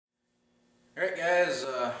Alright guys,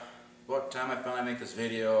 about time I finally make this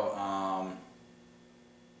video.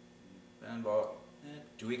 Been about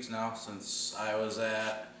 2 weeks now since I was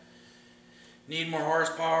at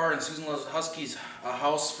Needmorehorsepower and Susan Husky's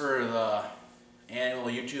house for the annual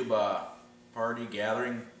YouTube party,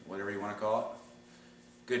 gathering, whatever you want to call it.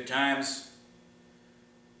 Good times.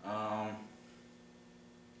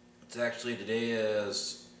 It's actually, today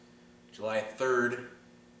is July 3rd.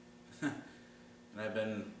 And I've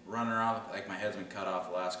been running around like my head's been cut off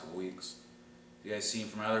the last couple weeks. You guys seen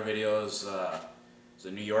from my other videos, I was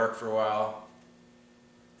in New York for a while.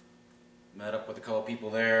 Met up with a couple people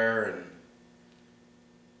there and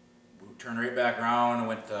turned right back around and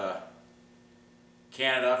went to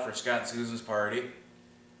Canada for Scott and Susan's party.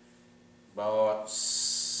 About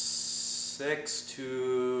 6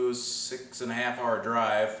 to 6.5 hour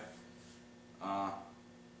drive.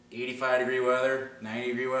 85 degree weather, 90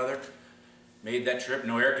 degree weather. Made that trip,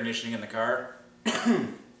 no air conditioning in the car.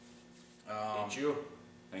 Thank you.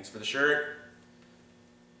 Thanks for the shirt.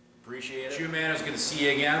 Appreciate it. Shoe man, it was good to see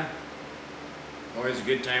you again. Always a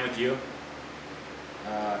good time with you.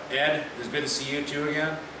 Ed, it was good to see you too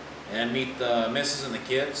again. And meet the missus and the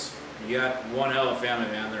kids. You got one hell of a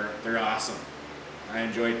family, man. They're awesome. I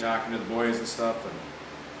enjoyed talking to the boys and stuff, and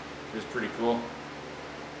it was pretty cool.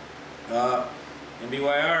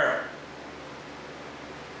 MBYR.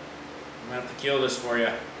 I'm gonna have to kill this for you.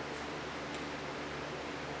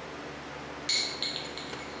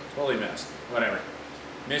 Totally missed. Whatever.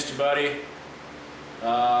 Missed you, buddy.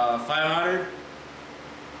 500?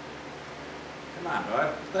 Come on, bud.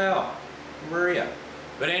 What the hell? Where are you?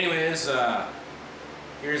 But anyways,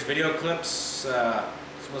 here's video clips, some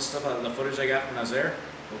of the stuff, the footage I got when I was there.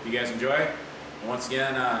 Hope you guys enjoy. And once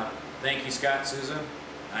again, thank you, Scott and Susan.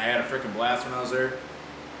 I had a freaking blast when I was there.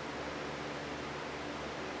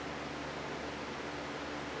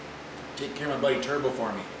 Take care of my buddy Turbo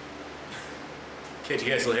for me. Catch you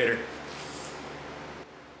guys later.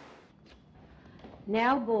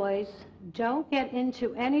 Now, boys, don't get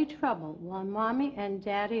into any trouble while Mommy and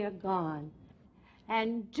Daddy are gone.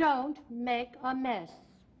 And don't make a mess.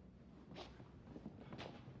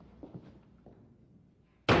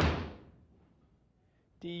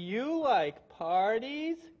 Do you like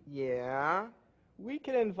parties? Yeah. We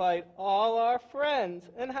can invite all our friends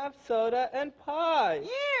and have soda and pie.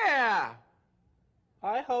 Yeah.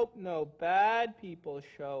 I hope no bad people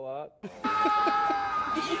show up. You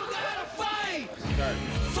gotta fight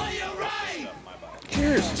for your right.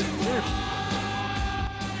 Cheers. Cheers.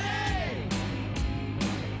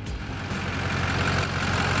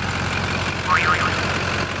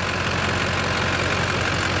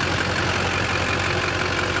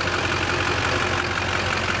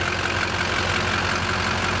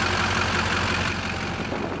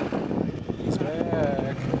 He's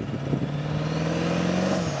back.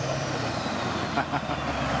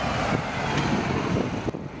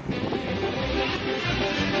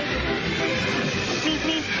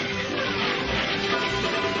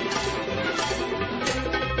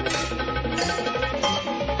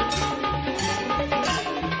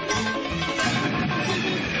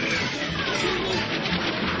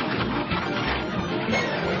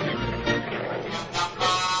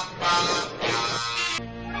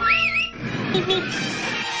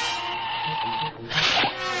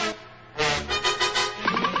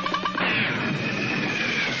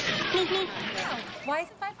 Why is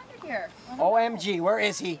it 500 here? OMG, where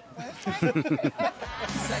is he? Don't